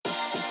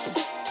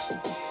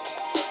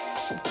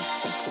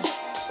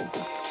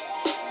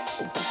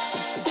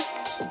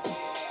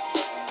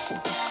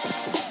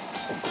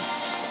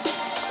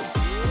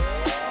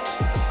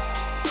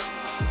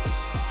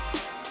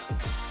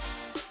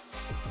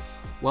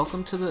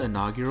Welcome to the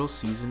inaugural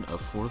season of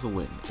For the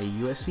Win, a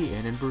USC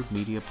Annenberg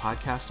media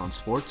podcast on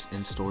sports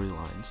and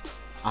storylines.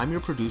 I'm your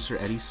producer,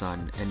 Eddie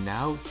Sun, and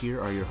now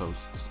here are your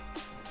hosts.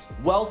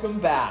 Welcome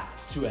back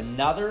to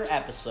another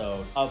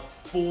episode of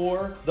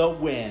For the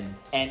Win,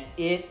 and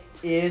it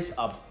is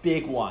a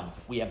big one.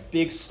 We have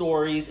big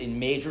stories in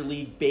Major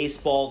League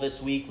Baseball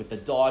this week with the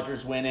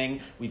Dodgers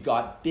winning. We've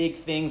got big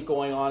things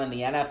going on in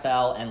the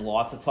NFL and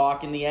lots of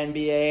talk in the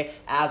NBA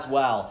as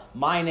well.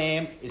 My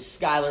name is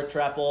Skylar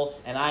Treppel,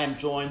 and I am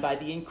joined by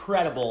the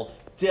incredible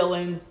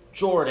Dylan,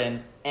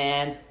 Jordan,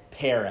 and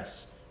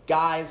Paris.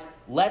 Guys,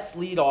 let's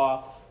lead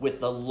off with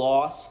the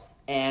Los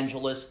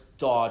Angeles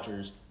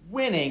Dodgers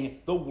winning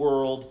the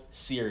World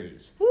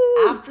Series. Woo!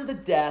 After the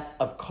death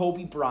of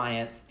Kobe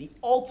Bryant, the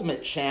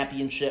ultimate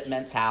championship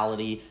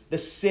mentality, the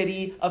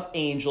City of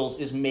Angels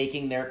is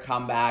making their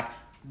comeback.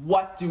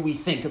 What do we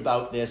think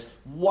about this?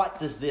 What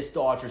does this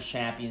Dodgers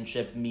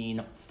championship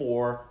mean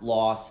for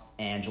Los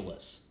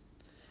Angeles?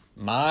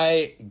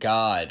 My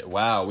God,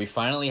 wow, we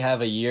finally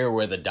have a year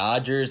where the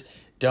Dodgers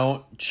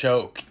don't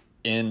choke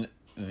in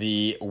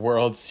the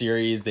World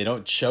Series. They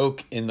don't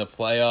choke in the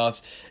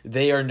playoffs.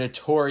 They are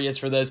notorious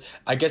for this.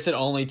 I guess it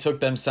only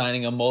took them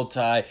signing a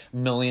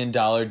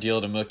multi-million-dollar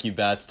deal to Mookie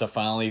Betts to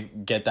finally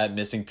get that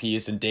missing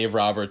piece, and Dave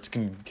Roberts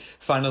can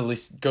finally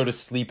go to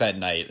sleep at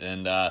night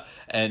and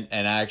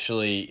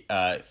actually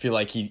feel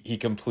like he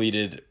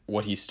completed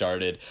what he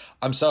started.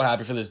 I'm so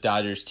happy for this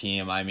Dodgers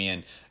team. I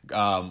mean,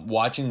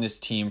 watching this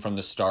team from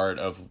the start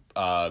of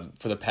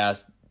for the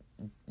past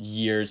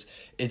years,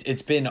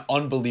 it's been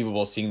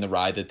unbelievable seeing the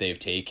ride that they've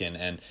taken,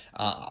 and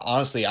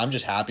honestly, I'm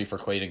just happy for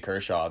Clayton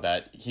Kershaw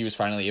that he was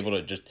finally able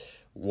to just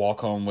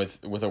walk home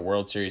with a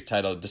World Series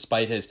title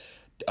despite his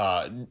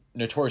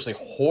notoriously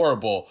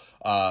horrible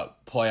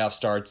playoff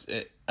starts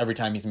every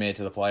time he's made it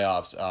to the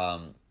playoffs.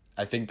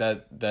 I think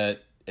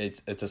that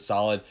it's a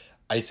solid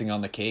icing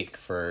on the cake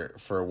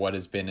for what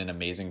has been an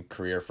amazing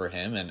career for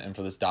him and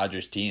for this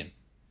Dodgers team.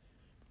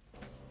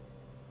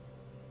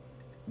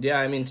 Yeah,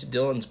 I mean, to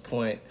Dylan's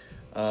point,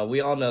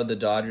 we all know the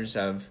Dodgers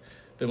have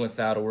been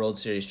without a World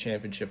Series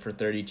championship for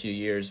 32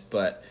 years,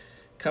 but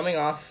coming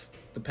off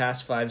the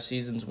past 5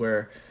 seasons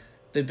where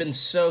they've been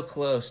so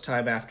close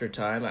time after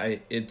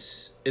time,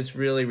 it's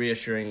really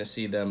reassuring to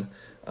see them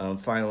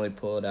finally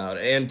pull it out,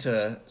 and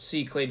to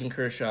see Clayton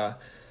Kershaw,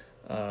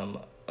 a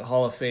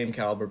Hall of Fame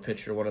caliber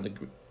pitcher, one of the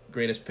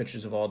greatest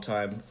pitchers of all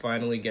time,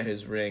 finally get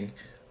his ring.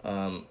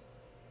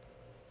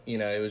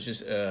 It was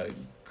just a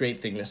great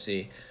thing to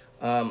see.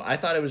 I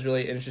thought it was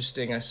really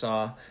interesting. I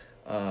saw,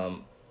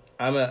 I'm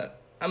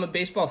a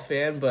baseball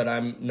fan, but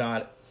I'm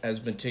not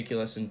as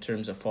meticulous in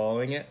terms of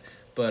following it.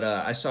 But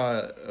I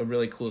saw a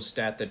really cool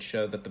stat that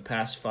showed that the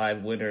past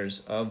 5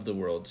 winners of the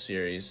World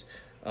Series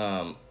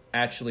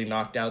actually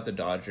knocked out the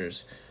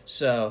Dodgers.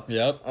 So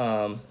yep.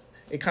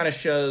 It kind of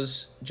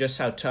shows just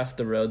how tough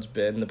the road's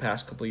been the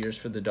past couple of years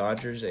for the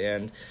Dodgers,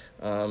 and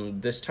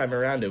this time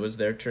around it was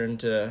their turn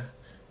to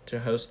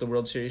host the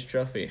World Series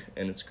trophy,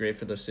 and it's great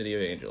for the City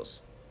of Angels.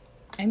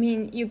 I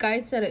mean, you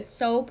guys said it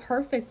so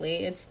perfectly.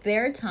 It's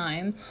their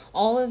time.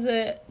 All of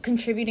the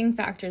contributing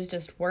factors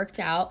just worked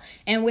out.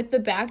 And with the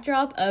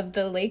backdrop of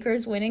the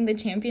Lakers winning the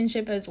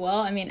championship as well,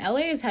 I mean,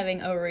 LA is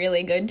having a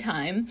really good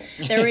time.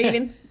 There were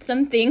even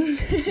some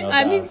things.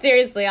 I mean,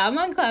 seriously, I'm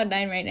on cloud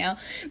 9 right now.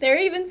 There are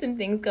even some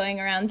things going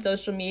around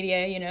social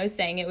media,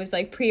 saying it was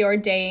like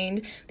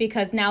preordained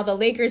because now the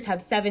Lakers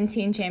have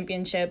 17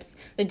 championships.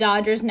 The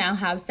Dodgers now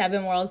have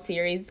 7 World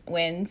Series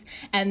wins.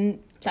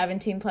 And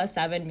 17 plus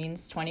 7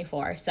 means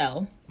 24,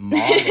 so.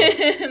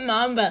 Mamba.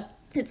 Mamba.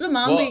 It's a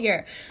Mamba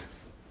year.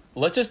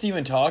 Let's just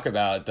even talk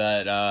about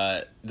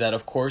that, that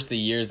of course the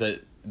years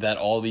that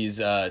all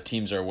these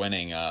teams are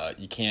winning,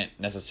 you can't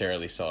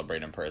necessarily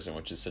celebrate in person,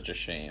 which is such a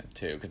shame,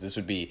 too, because this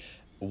would be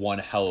one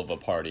hell of a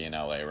party in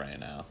LA right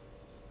now.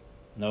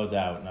 No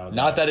doubt.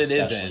 Not that it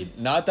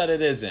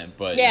isn't,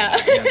 but yeah,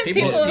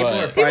 people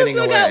are people fighting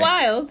still away. got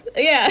wild.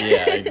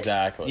 Yeah,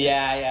 exactly.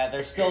 Yeah,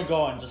 they're still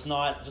going, just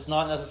not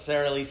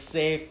necessarily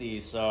safety.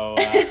 So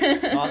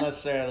not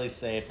necessarily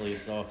safely.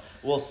 So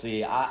we'll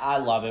see. I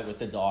love it with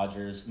the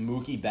Dodgers.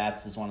 Mookie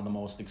Betts is one of the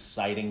most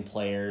exciting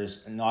players,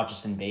 not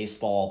just in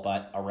baseball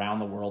but around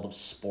the world of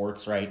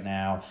sports right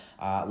now.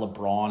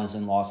 LeBron is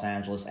in Los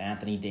Angeles.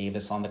 Anthony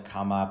Davis on the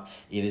come up.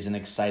 It is an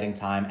exciting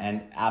time,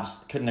 and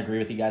couldn't agree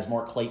with you guys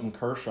more. Clayton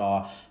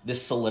Kershaw, this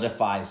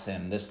solidifies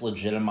him. This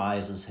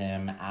legitimizes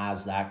him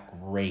as that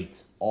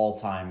great,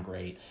 all-time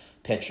great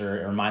pitcher.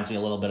 It reminds me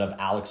a little bit of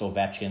Alex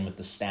Ovechkin with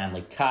the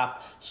Stanley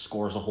Cup.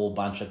 Scores a whole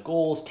bunch of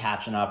goals,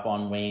 catching up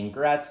on Wayne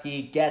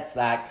Gretzky, gets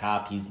that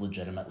cup. He's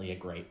legitimately a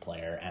great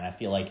player, and I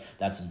feel like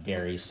that's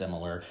very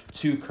similar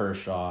to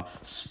Kershaw.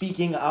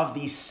 Speaking of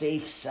these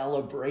safe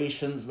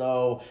celebrations,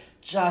 though,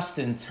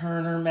 Justin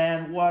Turner,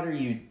 man, what are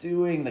you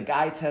doing? The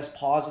guy tests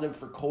positive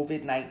for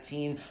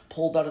COVID-19,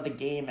 pulled out of the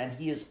game, and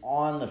he is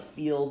on the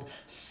field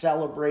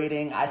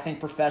celebrating. I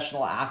think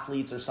professional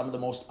athletes are some of the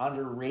most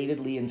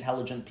underratedly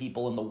intelligent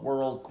people in the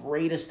world,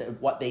 greatest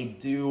at what they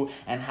do,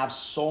 and have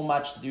so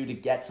much to do to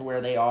get to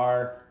where they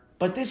are.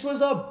 But this was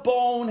a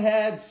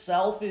bonehead,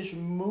 selfish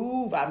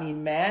move. I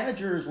mean,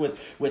 managers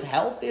with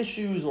health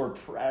issues or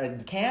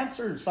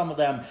cancer, some of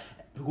them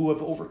who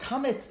have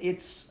overcome it,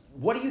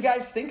 what do you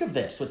guys think of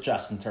this with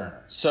Justin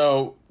Turner?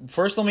 So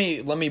first, let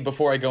me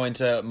before I go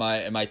into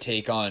my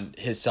take on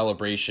his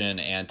celebration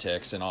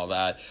antics and all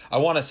that, I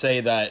want to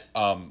say that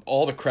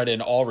all the credit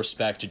and all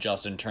respect to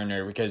Justin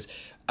Turner, because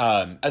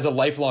as a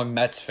lifelong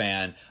Mets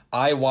fan,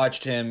 I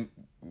watched him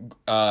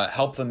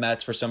help the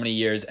Mets for so many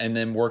years and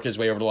then work his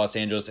way over to Los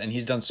Angeles, and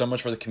he's done so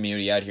much for the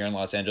community out here in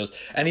Los Angeles,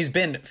 and he's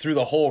been through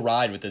the whole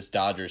ride with this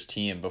Dodgers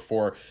team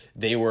before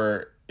they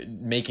were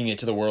making it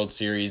to the World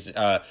Series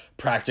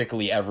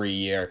practically every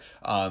year,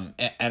 and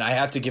I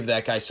have to give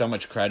that guy so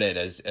much credit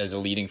as a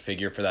leading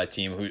figure for that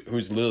team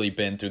who's literally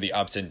been through the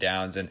ups and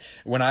downs. And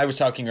when I was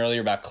talking earlier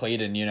about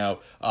Clayton,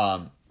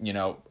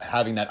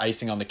 having that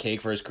icing on the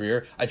cake for his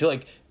career, I feel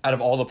like out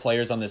of all the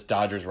players on this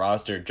Dodgers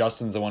roster,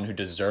 Justin's the one who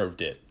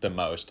deserved it the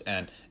most,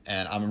 and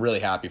I'm really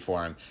happy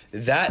for him.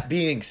 That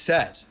being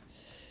said,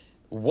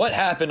 what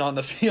happened on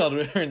the field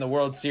during the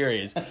World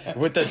Series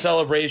with the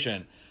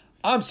celebration?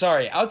 I'm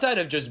sorry, outside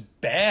of just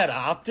bad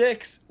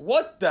optics,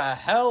 what the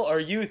hell are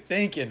you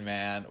thinking,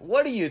 man?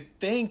 What are you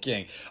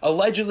thinking?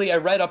 Allegedly, I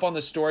read up on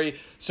the story,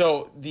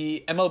 so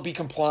the MLB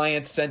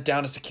compliance sent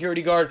down a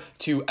security guard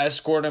to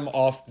escort him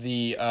off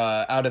the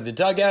out of the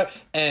dugout,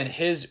 and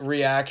his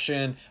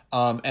reaction,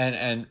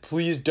 and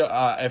please,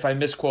 if I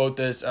misquote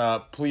this,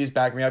 please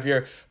back me up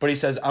here, but he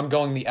says, "I'm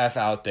going the F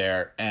out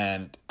there,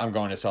 and I'm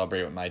going to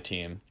celebrate with my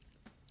team."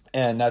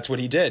 And that's what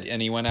he did.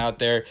 And he went out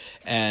there,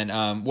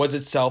 and was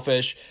it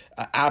selfish?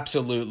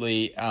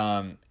 Absolutely.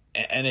 And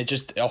it's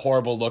just a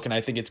horrible look. And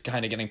I think it's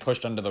kind of getting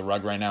pushed under the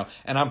rug right now.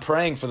 And I'm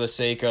praying for the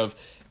sake of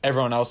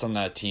everyone else on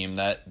that team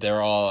that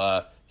they're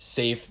all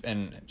safe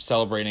and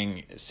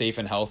celebrating safe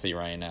and healthy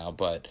right now.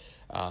 But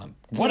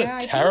what a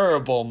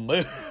terrible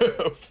move.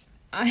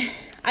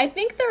 I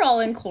think they're all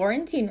in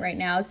quarantine right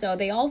now, so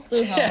they all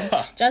flew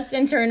home.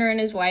 Justin Turner and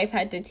his wife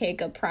had to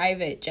take a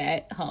private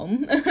jet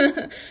home,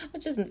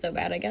 which isn't so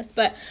bad, I guess.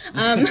 But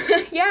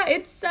yeah,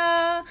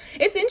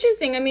 it's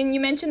interesting. I mean, you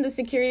mentioned the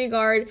security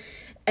guard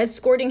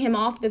escorting him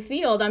off the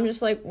field. I'm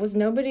just like, was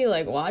nobody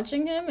like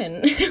watching him,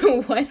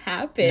 and what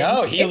happened?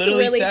 No, he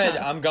literally really said,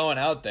 tough. "I'm going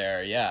out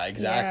there." Yeah,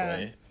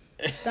 exactly.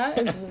 Yeah, that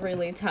is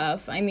really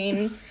tough. I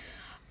mean,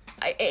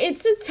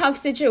 it's a tough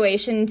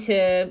situation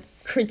to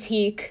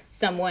critique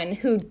someone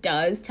who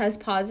does test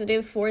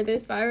positive for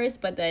this virus,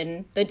 but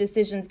then the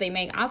decisions they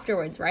make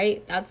afterwards,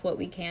 right? That's what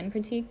we can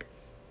critique.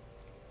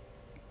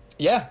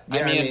 Yeah,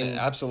 I mean,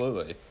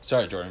 absolutely.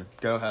 Sorry, Jordan.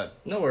 Go ahead.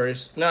 No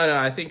worries. No,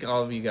 I think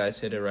all of you guys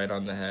hit it right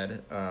on the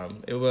head.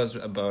 It was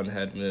a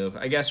bonehead move.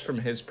 I guess from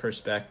his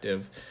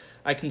perspective,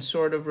 I can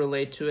sort of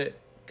relate to it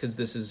because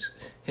this is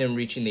him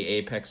reaching the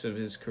apex of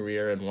his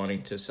career and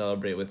wanting to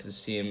celebrate with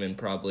his team, and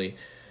probably,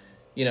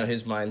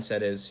 his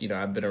mindset is,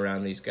 I've been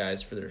around these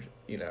guys for the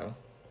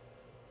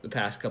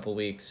past couple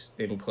weeks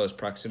in close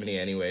proximity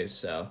anyways,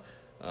 so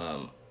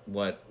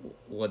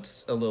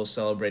what's a little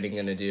celebrating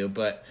going to do?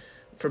 But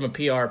from a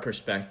PR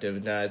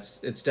perspective, no,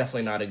 it's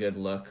definitely not a good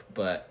look,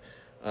 but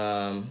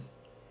I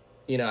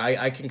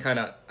can kind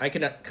of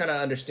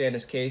understand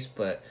his case,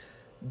 but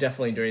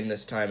definitely during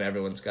this time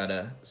everyone's got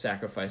to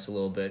sacrifice a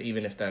little bit,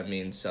 even if that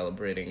means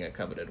celebrating a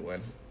coveted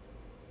win.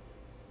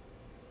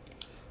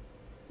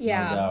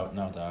 Yeah,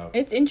 no doubt.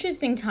 It's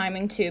interesting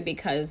timing too,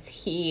 because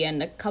he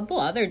and a couple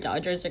other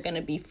Dodgers are going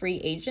to be free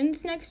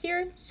agents next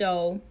year.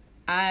 So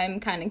I'm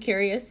kind of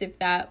curious if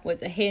that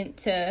was a hint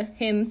to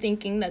him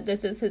thinking that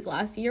this is his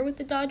last year with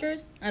the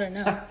Dodgers. I don't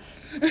know.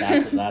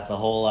 That's a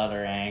whole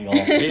other angle.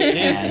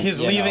 He's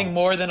leaving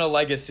more than a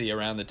legacy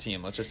around the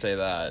team. Let's just say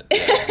that.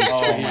 Yeah.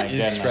 Oh my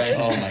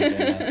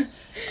goodness.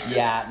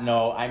 Yeah,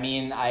 no, I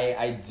mean,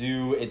 I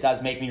do, it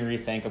does make me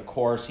rethink. Of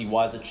course, he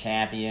was a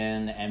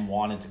champion and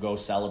wanted to go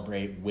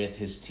celebrate with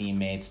his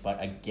teammates,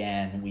 but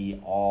again,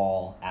 we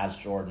all, as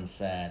Jordan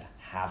said,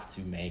 have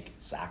to make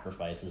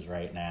sacrifices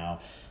right now.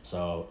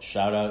 So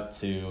shout out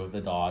to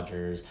the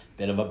Dodgers,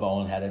 bit of a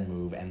boneheaded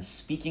move. And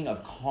speaking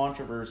of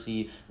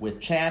controversy with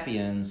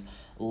champions,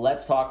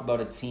 let's talk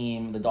about a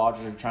team. The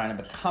Dodgers are trying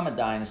to become a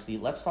dynasty.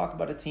 Let's talk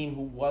about a team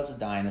who was a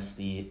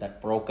dynasty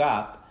that broke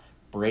up.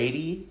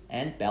 Brady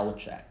and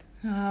Belichick.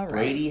 All right.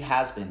 Brady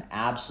has been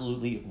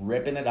absolutely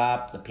ripping it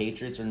up. The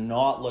Patriots are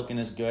not looking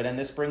as good. And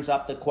this brings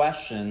up the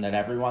question that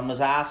everyone was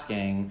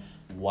asking,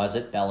 was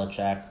it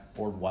Belichick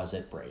or was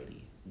it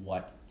Brady?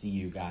 What do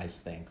you guys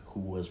think? Who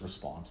was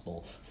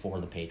responsible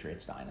for the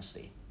Patriots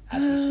dynasty?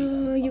 As we see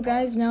them you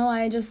guys know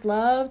I just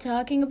love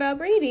talking about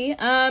Brady.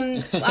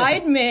 I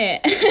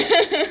admit,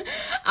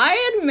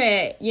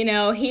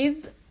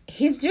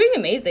 he's doing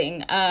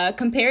amazing.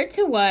 Compared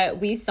to what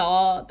we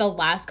saw the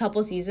last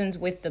couple seasons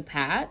with the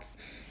Pats,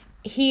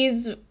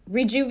 he's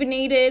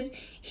rejuvenated.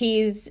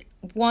 He's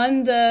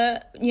won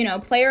the,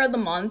 player of the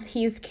month.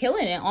 He's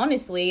killing it,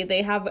 honestly.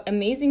 They have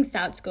amazing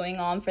stats going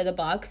on for the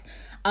Bucs.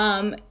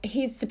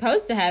 He's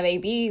supposed to have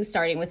AB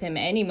starting with him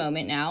any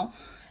moment now.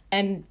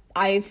 And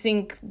I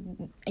think,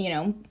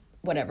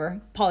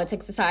 whatever,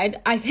 politics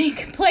aside, I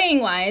think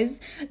playing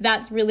wise,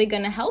 that's really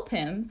going to help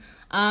him.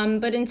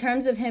 But in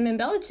terms of him and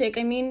Belichick,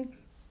 I mean,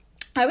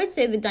 I would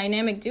say the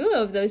dynamic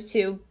duo of those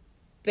two,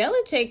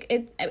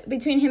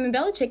 between him and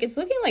Belichick, it's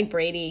looking like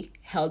Brady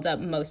held up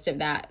most of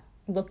that,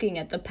 looking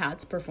at the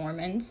Pats'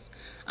 performance.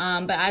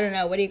 But I don't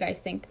know. What do you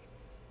guys think?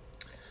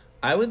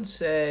 I would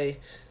say,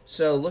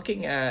 so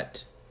looking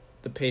at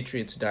the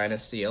Patriots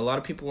dynasty, a lot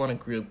of people want to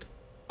group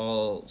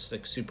all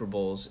 6 Super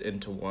Bowls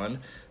into one,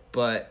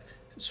 but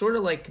sort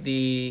of like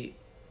the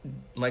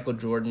Michael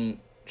Jordan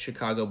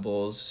Chicago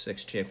Bulls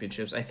 6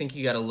 championships, I think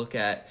you got to look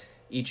at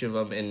each of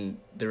them in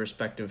their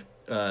respective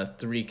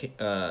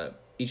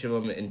each of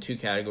them in 2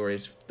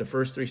 categories: the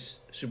first 3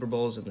 Super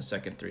Bowls and the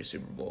second 3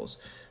 Super Bowls.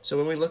 So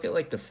when we look at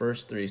like the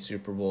first 3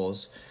 Super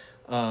Bowls,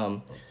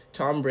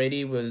 Tom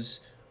Brady was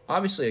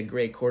obviously a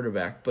great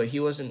quarterback, but he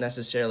wasn't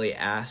necessarily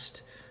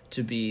asked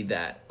to be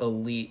that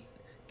elite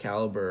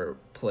caliber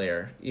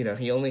player. You know,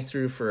 he only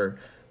threw for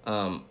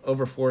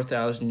over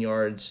 4,000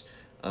 yards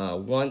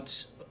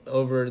once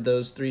over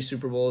those 3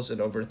 Super Bowls, and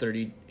over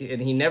 30,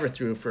 and he never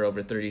threw for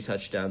over 30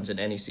 touchdowns in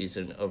any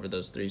season over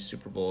those 3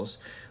 Super Bowls.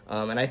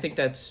 And I think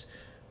that's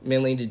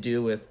mainly to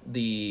do with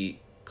the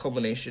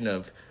culmination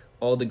of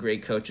all the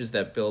great coaches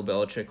that Bill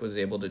Belichick was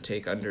able to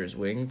take under his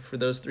wing for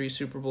those 3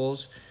 Super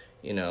Bowls.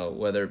 You know,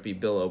 whether it be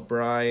Bill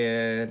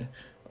O'Brien,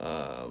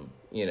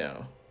 you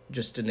know,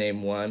 just to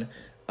name one.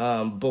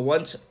 But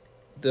once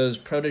those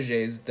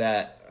proteges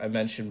that I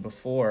mentioned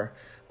before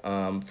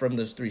from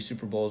those 3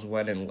 Super Bowls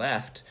went and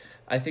left,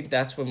 I think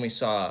that's when we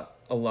saw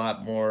a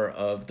lot more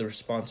of the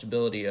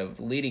responsibility of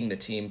leading the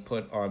team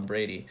put on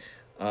Brady.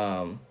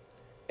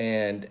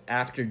 And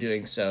after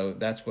doing so,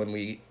 that's when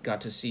we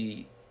got to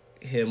see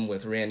him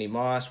with Randy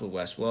Moss, with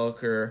Wes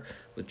Welker,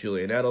 with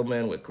Julian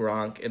Edelman, with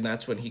Gronk, and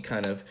that's when he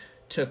kind of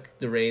took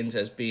the reins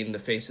as being the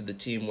face of the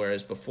team,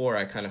 whereas before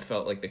I kind of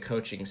felt like the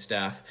coaching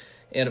staff.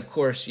 And of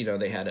course, you know,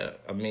 they had an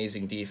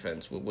amazing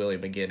defense with Willie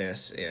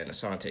McGinnis and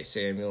Asante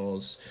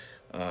Samuels,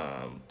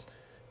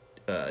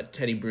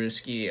 Teddy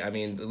Bruschi. I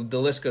mean,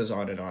 the list goes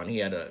on and on. He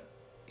had a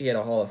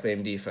Hall of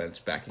Fame defense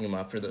backing him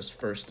up for those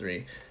first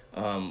 3.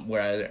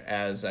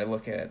 Whereas I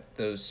look at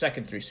those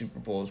second 3 Super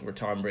Bowls where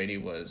Tom Brady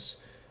was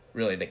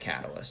really the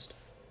catalyst.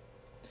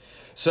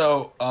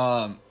 So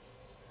I'm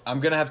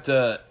gonna have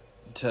to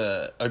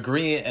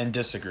agree and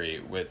disagree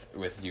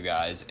with you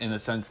guys in the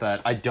sense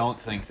that I don't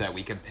think that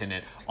we can pin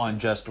it on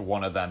just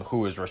one of them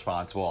who is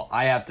responsible.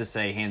 I have to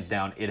say, hands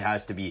down, it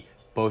has to be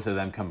both of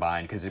them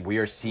combined, because we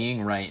are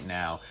seeing right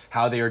now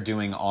how they are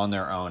doing on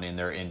their own in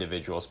their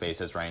individual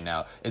spaces right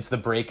now. It's the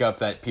breakup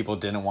that people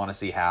didn't want to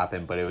see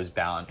happen, but it was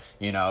bound.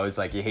 You know, it's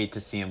like you hate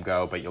to see him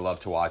go, but you love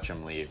to watch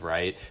him leave,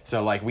 right?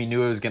 So like we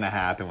knew it was going to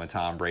happen with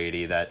Tom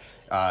Brady, that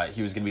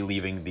he was going to be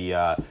leaving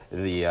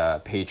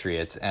the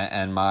Patriots,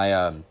 and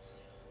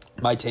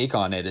my take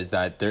on it is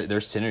that their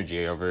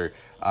synergy over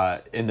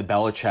in the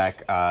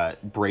Belichick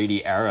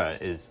Brady era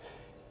is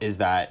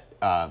that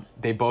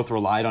they both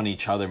relied on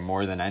each other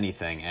more than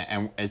anything,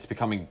 and it's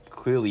becoming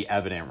clearly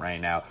evident right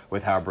now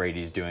with how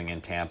Brady's doing in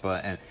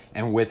Tampa,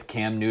 and with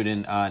Cam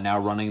Newton now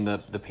running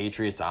the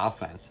Patriots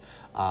offense.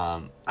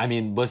 I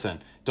mean,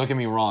 listen, don't get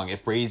me wrong.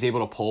 If Brady's able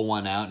to pull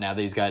one out now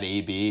that he's got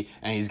AB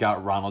and he's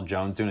got Ronald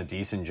Jones doing a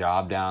decent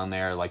job down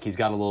there, like he's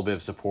got a little bit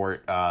of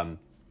support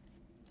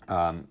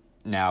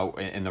now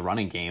in the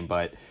running game.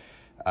 But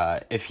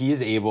if he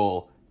is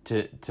able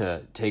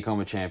to take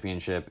home a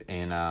championship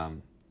in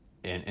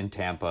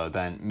Tampa,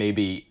 then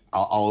maybe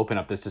I'll open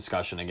up this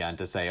discussion again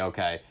to say,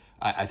 okay,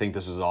 I think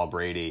this was all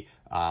Brady.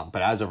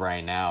 But as of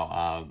right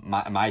now,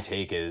 my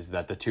take is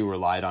that the two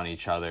relied on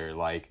each other.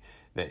 Like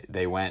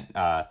they went,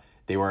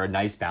 they were a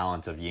nice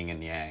balance of yin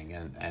and yang,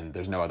 and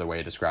there's no other way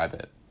to describe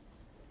it.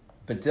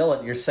 But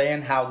Dylan, you're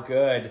saying how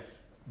good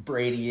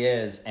Brady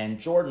is, and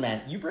Jordan,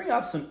 man, you bring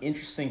up some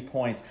interesting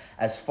points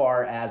as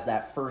far as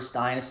that first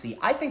dynasty.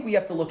 I think we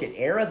have to look at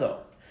era, though.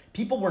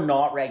 People were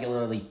not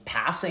regularly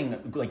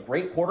passing, like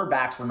great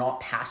quarterbacks were not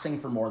passing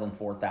for more than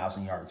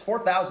 4,000 yards.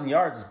 4,000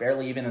 yards is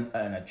barely even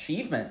an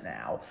achievement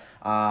now.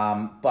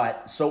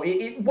 But so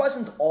it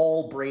wasn't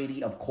all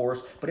Brady, of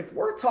course. But if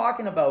we're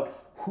talking about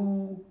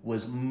who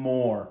was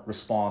more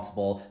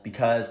responsible,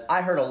 because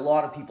I heard a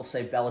lot of people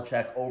say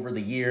Belichick over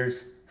the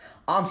years,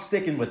 I'm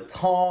sticking with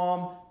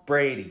Tom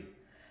Brady.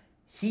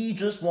 He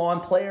just won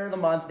Player of the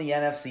Month in the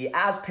NFC,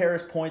 as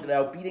Paris pointed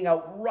out, beating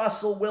out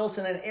Russell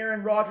Wilson and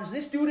Aaron Rodgers.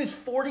 This dude is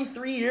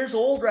 43 years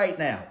old right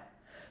now.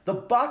 The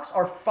Bucs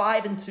are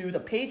 5-2. The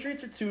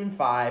Patriots are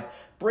 2-5.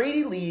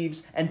 Brady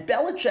leaves, and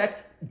Belichick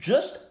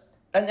just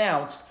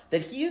announced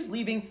that he is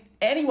leaving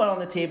anyone on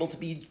the table to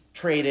be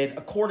traded,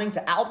 according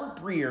to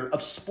Albert Breer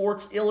of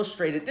Sports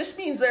Illustrated. This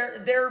means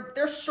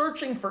they're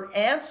searching for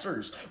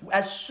answers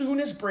as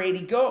soon as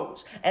Brady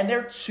goes, and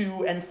they're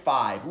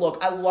 2-5.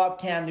 Look, I love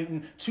Cam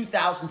Newton,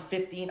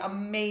 2015,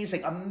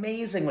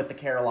 amazing with the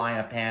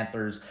Carolina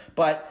Panthers,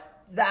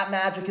 but that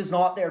magic is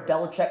not there.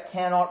 Belichick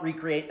cannot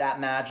recreate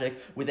that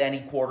magic with any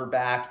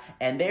quarterback,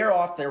 and they're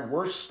off their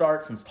worst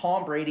start since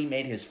Tom Brady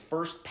made his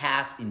first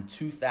pass in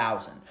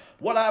 2000.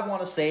 What I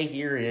want to say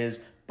here is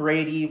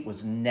Brady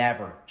was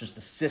never just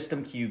a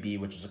system QB,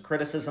 which is a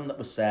criticism that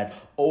was said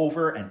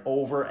over and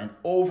over and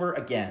over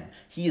again.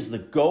 He is the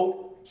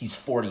GOAT. He's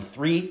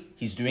 43.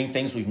 He's doing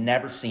things we've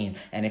never seen.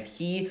 And if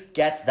he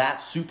gets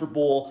that Super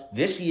Bowl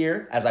this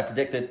year, as I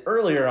predicted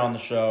earlier on the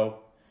show,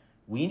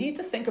 we need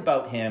to think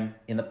about him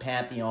in the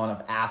pantheon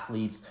of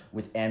athletes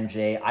with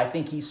MJ. I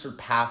think he's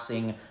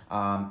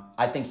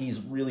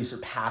really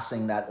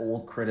surpassing that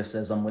old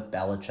criticism with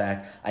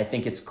Belichick. I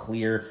think it's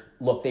clear.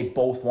 Look, they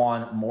both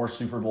won more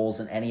Super Bowls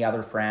than any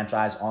other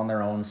franchise on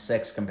their own,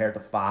 6 compared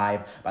to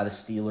 5 by the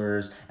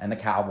Steelers and the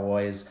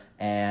Cowboys.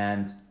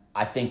 And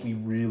I think we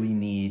really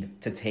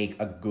need to take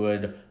a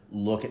good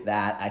look at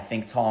that. I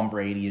think Tom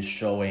Brady is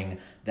showing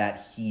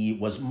that he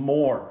was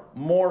more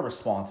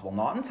responsible,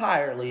 not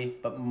entirely,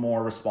 but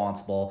more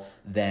responsible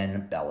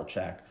than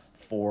Belichick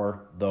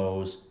for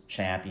those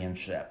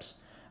championships.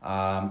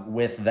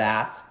 With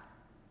that,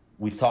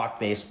 we've talked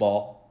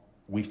baseball,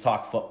 we've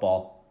talked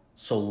football,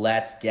 so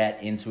let's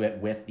get into it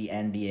with the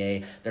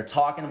NBA. They're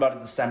talking about a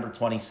December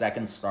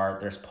 22nd start.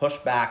 There's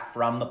pushback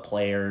from the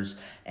players,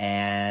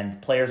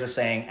 and players are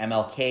saying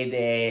MLK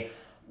Day.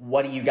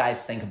 What do you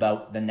guys think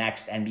about the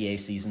next NBA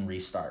season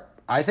restart?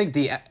 I think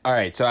all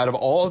right. So out of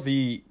all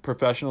the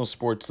professional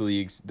sports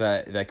leagues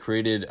that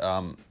created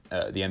the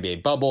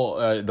NBA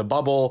bubble, the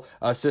bubble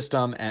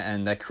system,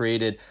 and that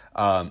created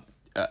a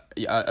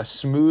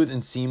smooth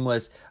and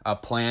seamless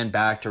plan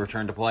back to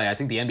return to play, I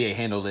think the NBA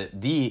handled it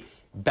the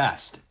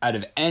best out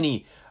of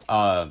any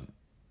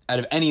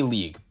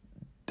league.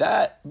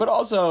 But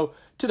also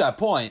to that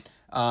point,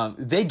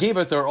 they gave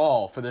it their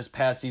all for this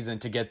past season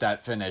to get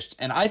that finished.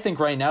 And I think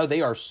right now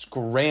they are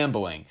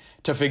scrambling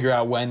to figure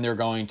out when they're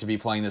going to be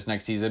playing this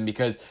next season,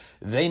 because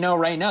they know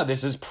right now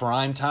this is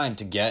prime time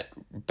to get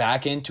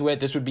back into it.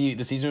 The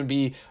season would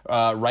be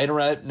right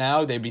around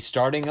now. They'd be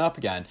starting up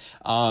again.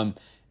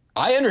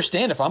 I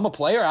understand if I'm a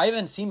player, I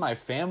haven't seen my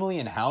family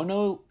in how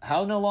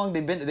long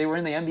they were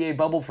in the NBA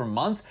bubble for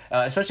months,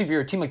 especially if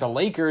you're a team like the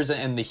Lakers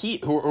and the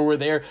Heat who were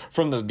there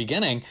from the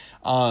beginning.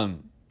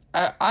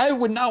 I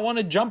would not want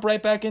to jump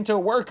right back into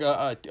work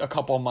a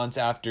couple months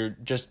after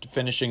just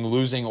finishing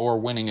losing or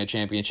winning a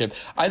championship.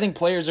 I think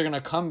players are going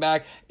to come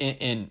back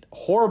in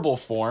horrible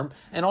form.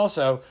 And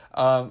also,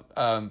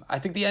 I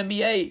think the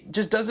NBA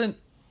just doesn't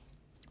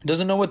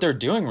know what they're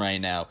doing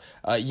right now.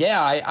 I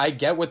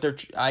get what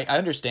I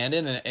understand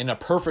it. In a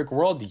perfect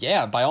world,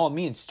 yeah, by all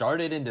means,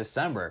 start it in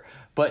December.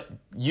 But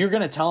you're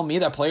going to tell me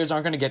that players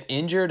aren't going to get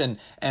injured,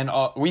 and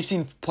we've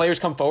seen players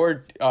come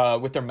forward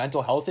with their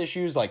mental health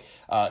issues, like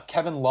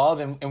Kevin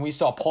Love, and we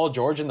saw Paul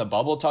George in the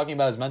bubble talking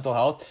about his mental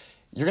health.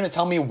 You're going to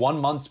tell me 1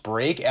 month's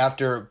break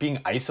after being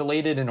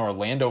isolated in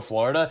Orlando,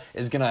 Florida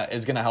is gonna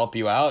help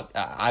you out?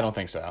 I don't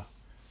think so.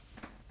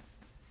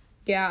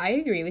 Yeah, I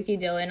agree with you,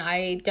 Dylan.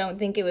 I don't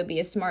think it would be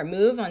a smart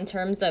move on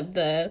terms of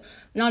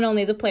not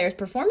only the players'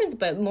 performance,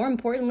 but more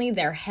importantly,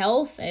 their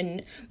health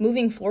and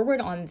moving forward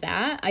on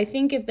that. I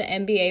think if the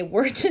NBA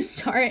were to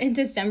start in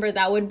December,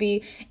 that would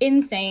be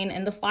insane,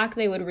 and the flack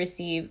they would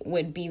receive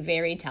would be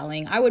very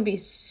telling. I would be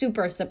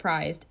super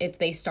surprised if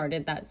they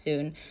started that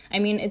soon. I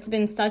mean, it's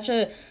been such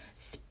a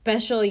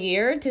special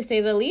year, to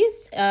say the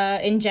least,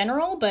 in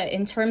general, but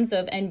in terms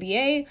of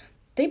NBA,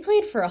 they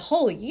played for a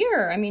whole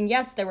year. I mean,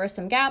 yes, there were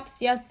some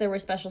gaps. Yes, there were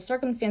special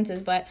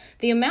circumstances, but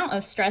the amount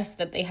of stress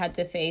that they had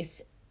to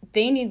face,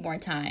 they need more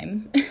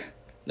time.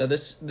 No,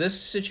 this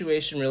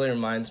situation really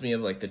reminds me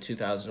of like the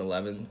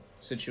 2011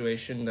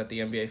 situation that the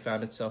NBA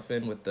found itself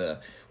in with the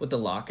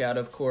lockout,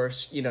 of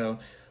course. You know,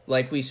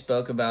 like we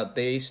spoke about,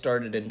 they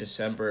started in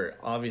December.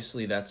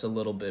 Obviously, that's a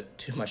little bit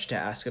too much to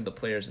ask of the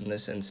players in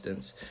this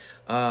instance.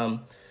 But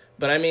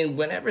I mean,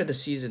 whenever the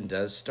season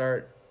does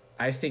start,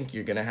 I think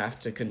you're going to have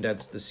to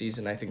condense the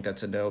season. I think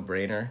that's a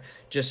no-brainer,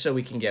 just so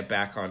we can get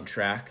back on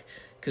track.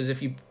 Because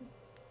if you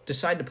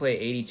decide to play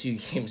an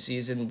 82-game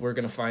season, we're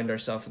going to find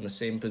ourselves in the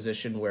same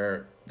position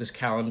where the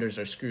calendars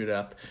are screwed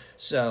up.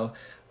 So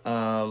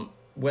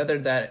whether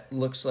that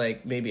looks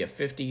like maybe a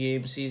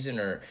 50-game season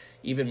or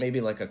even maybe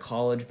like a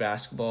college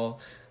basketball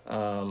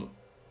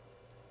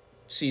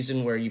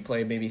season where you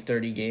play maybe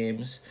 30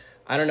 games,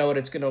 I don't know what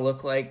it's going to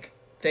look like.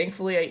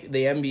 Thankfully,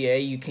 the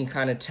NBA, you can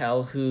kind of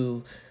tell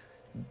who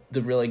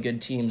the really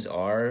good teams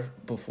are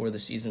before the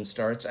season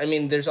starts. I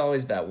mean, there's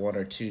always that one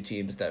or two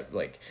teams that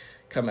like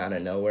come out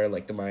of nowhere,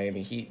 like the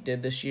Miami Heat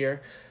did this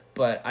year.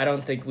 But I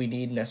don't think we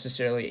need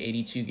necessarily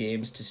 82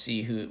 games to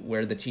see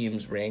where the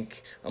teams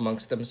rank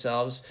amongst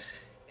themselves.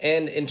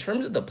 And in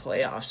terms of the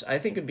playoffs, I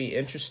think it'd be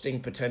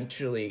interesting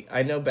potentially.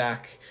 I know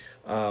back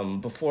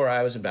before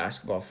I was a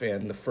basketball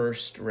fan, the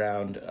first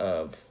round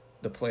of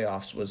the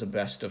playoffs was a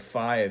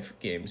best-of-5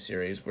 game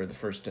series where the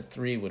first to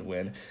 3 would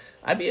win.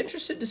 I'd be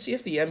interested to see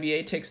if the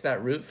NBA takes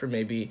that route for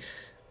maybe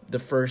the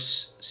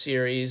first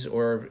series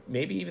or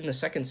maybe even the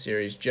second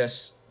series,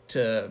 just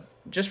for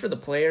the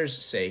players'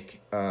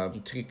 sake,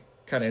 to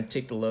kind of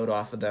take the load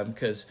off of them,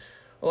 because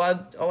a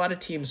lot of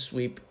teams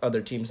sweep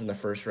other teams in the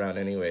first round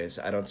anyways.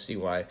 I don't see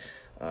why,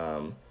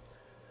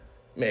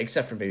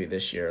 except for maybe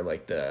this year,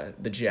 like the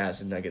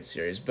Jazz and Nuggets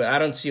series. But I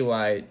don't see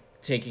why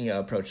taking an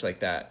approach like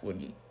that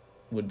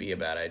would be a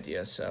bad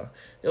idea. So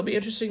it'll be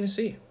interesting to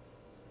see.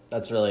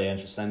 That's really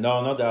interesting.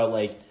 No doubt.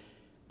 Like,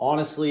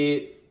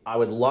 honestly, I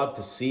would love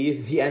to see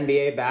the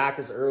NBA back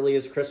as early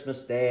as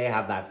Christmas Day,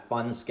 have that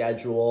fun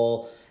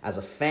schedule as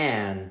a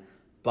fan,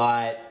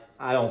 but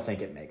I don't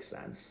think it makes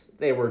sense.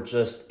 They were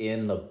just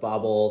in the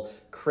bubble,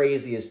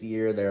 craziest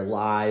year of their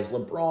lives.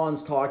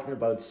 LeBron's talking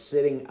about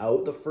sitting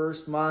out the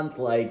first month.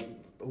 Like,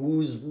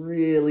 who's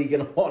really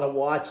going to want to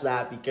watch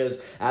that? Because,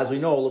 as we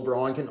know,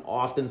 LeBron can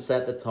often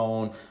set the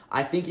tone.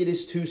 I think it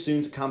is too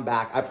soon to come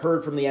back. I've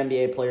heard from the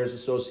NBA Players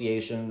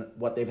Association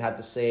what they've had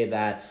to say,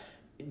 that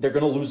they're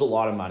going to lose a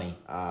lot of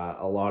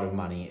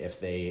money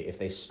if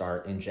they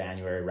start in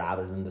January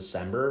rather than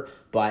December.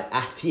 But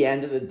at the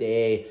end of the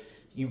day,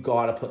 you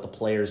got to put the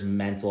players'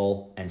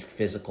 mental and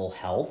physical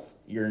health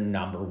your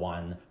number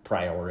one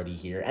priority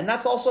here. And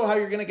that's also how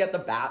you're going to get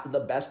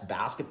the best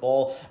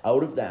basketball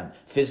out of them,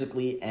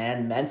 physically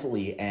and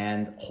mentally.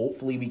 And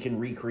hopefully we can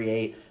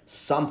recreate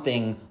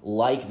something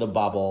like the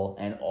bubble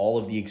and all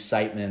of the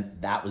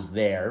excitement that was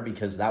there,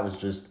 because that was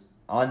just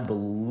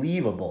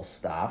unbelievable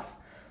stuff.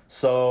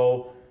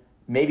 So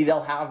maybe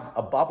they'll have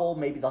a bubble,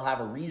 maybe they'll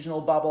have a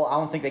regional bubble. I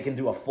don't think they can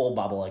do a full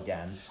bubble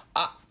again.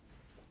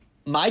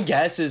 My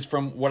guess is,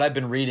 from what I've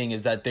been reading,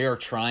 is that they are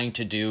trying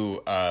to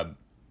do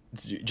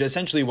just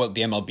essentially what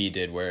the MLB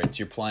did, where it's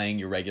you're playing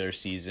your regular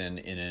season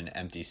in an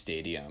empty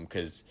stadium,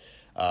 because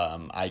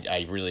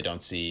I really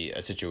don't see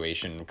a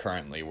situation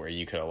currently where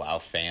you could allow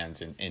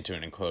fans into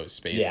an enclosed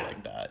space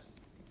like that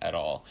at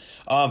all.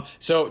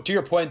 So to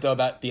your point, though,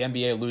 about the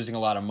NBA losing a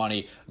lot of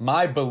money,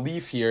 my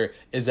belief here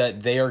is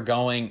that they are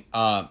going,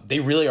 they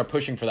really are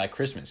pushing for that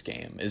Christmas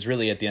game, is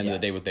really at the end of the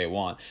day what they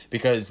want,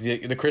 because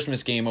the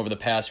Christmas game over the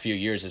past few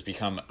years has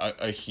become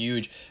a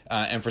huge,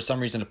 and for some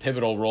reason a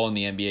pivotal role in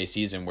the NBA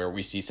season, where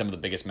we see some of the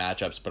biggest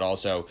matchups, but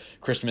also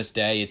Christmas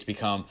Day, it's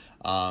become,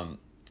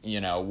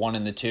 one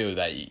in the two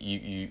that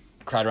you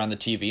crowd around the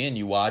TV and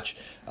you watch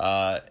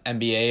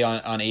NBA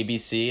on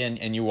ABC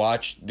and you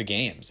watch the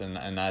games,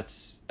 and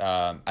that's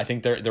I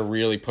think they're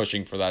really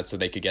pushing for that so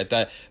they could get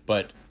that.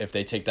 But if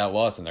they take that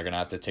loss, then they're gonna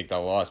have to take that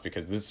loss,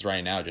 because this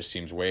right now just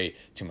seems way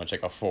too much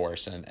like a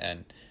force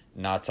and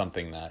not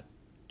something that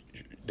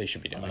they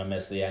should be doing. I'm gonna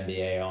miss the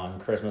NBA on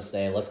Christmas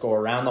Day. Let's go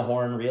around the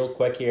horn real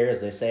quick here,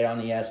 as they say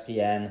on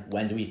ESPN.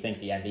 When do we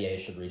think the NBA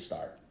should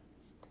restart?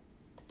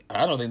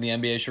 I don't think the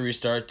NBA should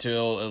restart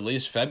till at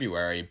least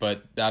February.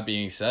 But that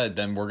being said,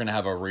 then we're going to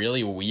have a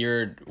really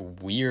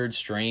weird,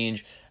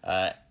 strange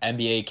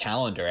NBA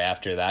calendar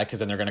after that, because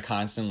then they're going to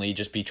constantly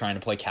just be trying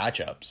to play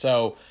catch up.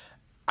 So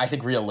I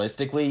think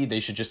realistically they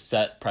should just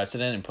set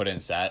precedent and put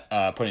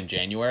in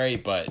January.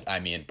 But I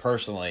mean,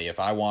 personally, if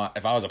I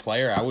was a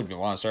player, I would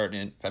want to start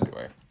in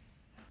February.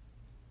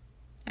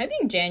 I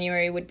think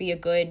January would be a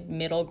good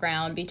middle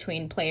ground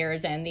between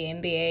players and the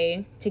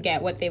NBA to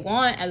get what they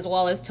want, as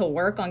well as to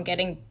work on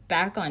getting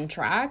back on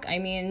track. I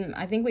mean,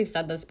 I think we've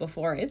said this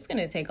before. It's going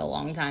to take a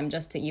long time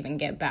just to even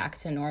get back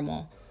to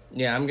normal.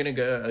 Yeah, I'm going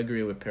to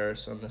agree with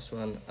Paris on this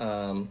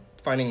one.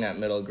 Finding that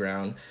middle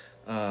ground.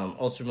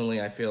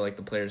 Ultimately, I feel like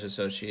the Players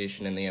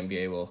Association and the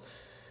NBA will...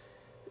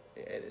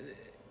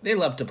 They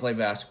love to play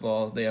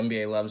basketball. The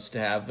NBA loves to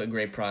have a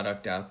great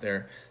product out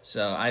there.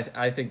 So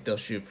I think they'll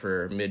shoot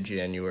for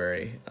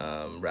mid-January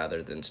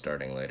rather than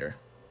starting later.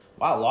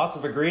 Wow, lots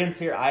of agreements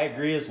here. I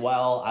agree as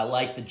well. I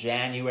like the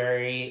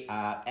January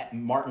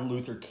Martin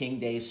Luther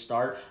King Day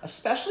start,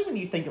 especially when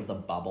you think of the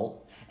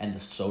bubble and the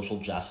social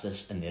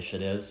justice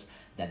initiatives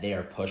that they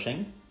are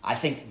pushing. I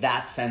think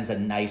that sends a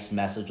nice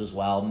message as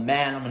well.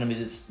 Man, I'm going to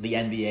miss the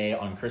NBA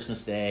on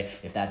Christmas Day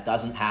if that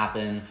doesn't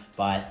happen.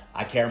 But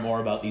I care more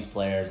about these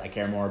players. I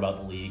care more about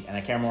the league. And I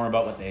care more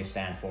about what they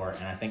stand for.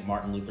 And I think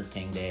Martin Luther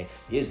King Day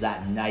is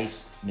that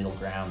nice middle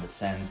ground that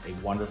sends a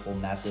wonderful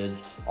message.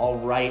 All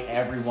right,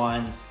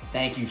 everyone.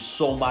 Thank you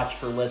so much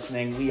for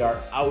listening. We are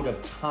out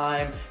of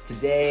time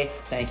today.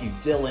 Thank you,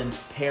 Dylan,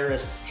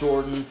 Paris,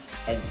 Jordan,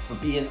 and for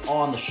being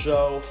on the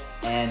show.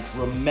 And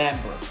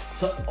remember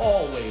to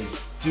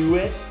always do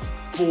it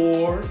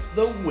for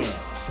the win.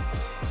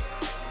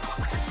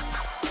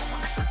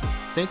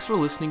 Thanks for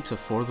listening to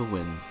For the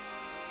Win,